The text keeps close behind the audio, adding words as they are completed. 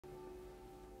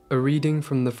A reading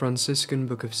from the Franciscan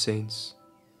Book of Saints.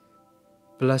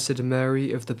 Blessed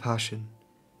Mary of the Passion,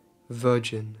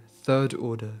 Virgin, Third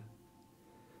Order.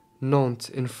 Nantes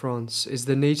in France is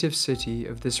the native city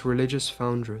of this religious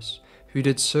foundress who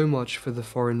did so much for the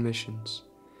foreign missions.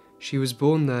 She was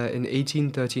born there in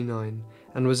 1839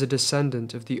 and was a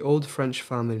descendant of the old French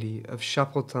family of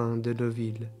Chapotin de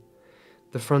Neuville.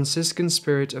 The Franciscan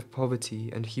spirit of poverty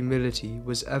and humility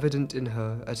was evident in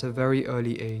her at a very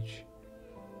early age.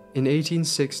 In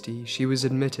 1860 she was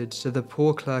admitted to the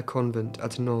Poor Clare convent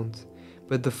at Nantes,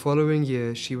 but the following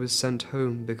year she was sent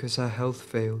home because her health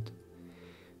failed.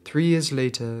 3 years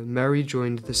later, Mary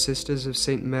joined the Sisters of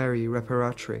St. Mary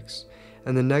Reparatrix,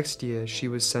 and the next year she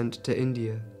was sent to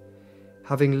India.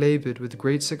 Having laboured with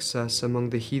great success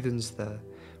among the heathens there,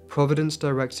 Providence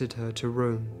directed her to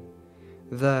Rome.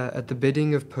 There, at the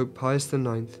bidding of Pope Pius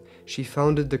IX, she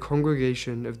founded the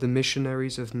Congregation of the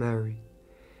Missionaries of Mary.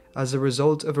 As a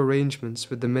result of arrangements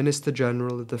with the Minister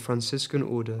General of the Franciscan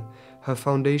Order, her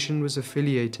foundation was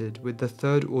affiliated with the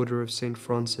Third Order of St.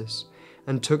 Francis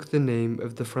and took the name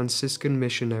of the Franciscan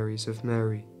Missionaries of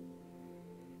Mary.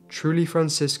 Truly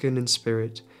Franciscan in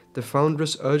spirit, the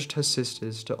foundress urged her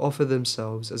sisters to offer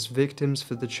themselves as victims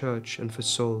for the Church and for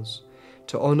souls,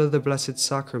 to honor the Blessed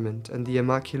Sacrament and the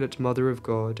Immaculate Mother of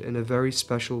God in a very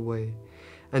special way,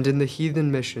 and in the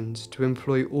heathen missions to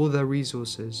employ all their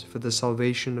resources for the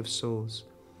salvation of souls.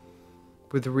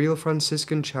 With real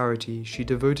Franciscan charity, she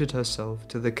devoted herself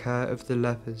to the care of the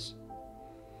lepers.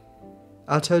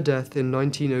 At her death in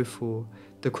 1904,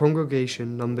 the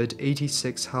congregation numbered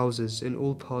 86 houses in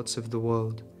all parts of the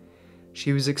world.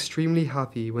 She was extremely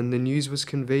happy when the news was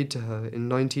conveyed to her in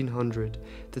 1900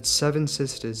 that 7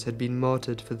 sisters had been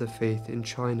martyred for the faith in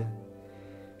China.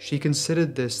 She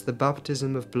considered this the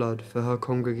baptism of blood for her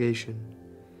congregation.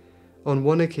 On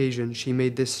one occasion she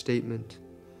made this statement: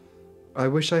 "I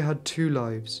wish I had 2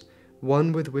 lives,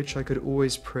 one with which I could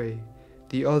always pray,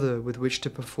 the other with which to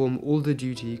perform all the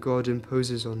duty God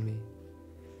imposes on me."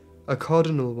 A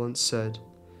cardinal once said,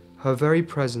 "Her very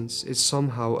presence is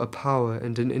somehow a power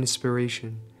and an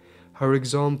inspiration. Her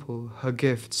example, her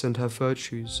gifts, and her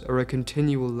virtues are a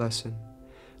continual lesson.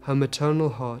 Her maternal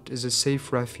heart is a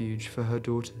safe refuge for her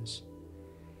daughters."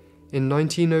 In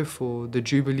 1904, the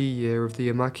Jubilee year of the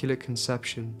Immaculate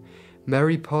Conception,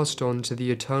 Mary passed on to the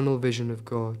eternal vision of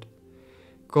God.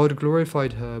 God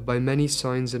glorified her by many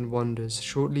signs and wonders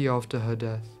shortly after her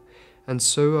death, and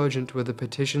so urgent were the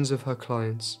petitions of her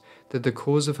clients that the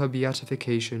cause of her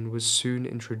beatification was soon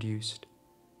introduced.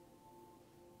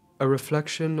 A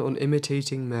reflection on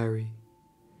imitating Mary.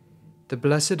 The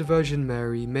Blessed Virgin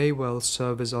Mary may well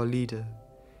serve as our leader.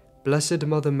 Blessed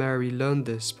Mother Mary learned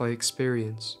this by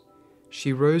experience.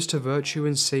 She rose to virtue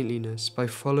and saintliness by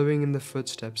following in the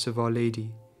footsteps of Our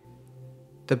Lady.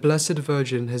 The Blessed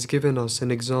Virgin has given us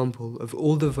an example of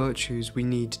all the virtues we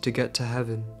need to get to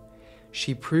heaven.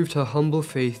 She proved her humble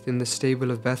faith in the stable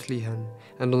of Bethlehem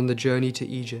and on the journey to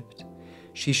Egypt.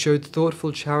 She showed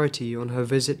thoughtful charity on her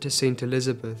visit to Saint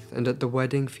Elizabeth and at the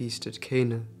wedding feast at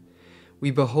Cana. We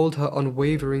behold her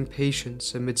unwavering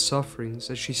patience amid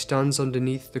sufferings as she stands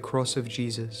underneath the cross of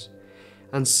Jesus,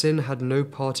 and sin had no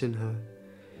part in her.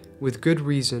 With good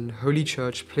reason, Holy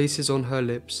Church places on her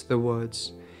lips the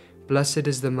words, "Blessed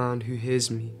is the man who hears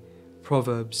me,"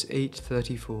 Proverbs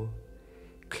 8:34.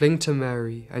 Cling to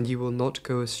Mary, and you will not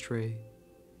go astray.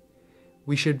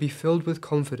 We should be filled with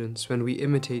confidence when we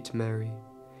imitate Mary.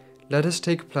 Let us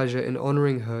take pleasure in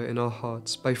honoring her in our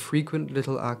hearts by frequent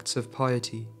little acts of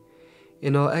piety.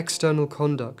 In our external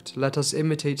conduct, let us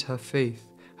imitate her faith,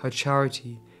 her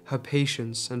charity, her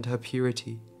patience, and her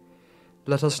purity.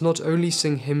 Let us not only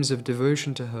sing hymns of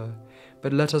devotion to her,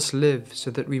 but let us live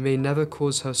so that we may never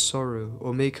cause her sorrow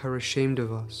or make her ashamed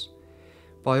of us.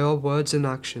 By our words and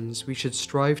actions we should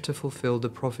strive to fulfill the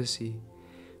prophecy,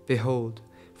 "Behold,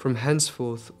 from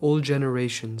henceforth all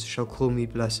generations shall call me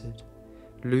blessed."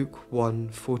 Luke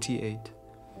 1:48.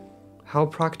 How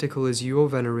practical is your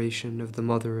veneration of the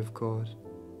Mother of God?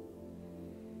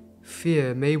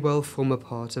 Fear may well form a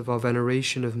part of our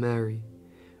veneration of Mary.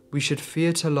 We should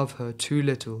fear to love her too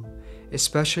little,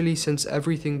 especially since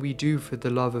everything we do for the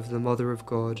love of the Mother of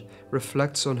God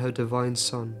reflects on her divine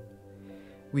Son.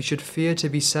 We should fear to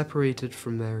be separated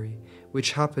from Mary,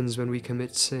 which happens when we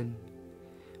commit sin.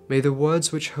 May the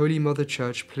words which Holy Mother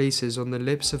Church places on the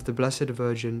lips of the Blessed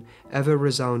Virgin ever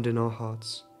resound in our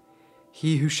hearts.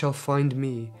 "He who shall find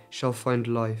me shall find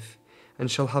life,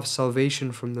 and shall have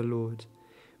salvation from the Lord.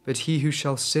 But he who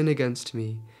shall sin against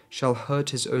me shall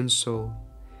hurt his own soul."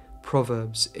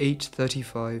 Proverbs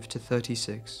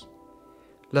 8:35-36.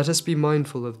 Let us be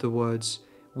mindful of the words,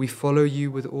 "We follow you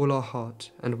with all our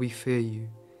heart, and we fear you."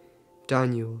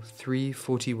 Daniel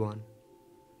 3:41.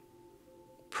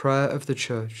 Prayer of the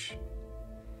Church.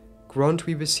 Grant,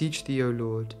 we beseech thee, O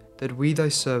Lord, that we thy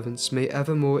servants may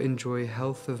evermore enjoy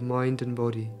health of mind and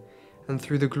body, and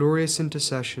through the glorious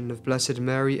intercession of Blessed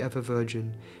Mary ever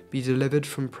Virgin, be delivered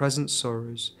from present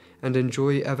sorrows, and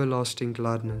enjoy everlasting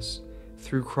gladness.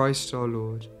 Through Christ our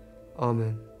Lord.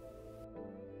 Amen.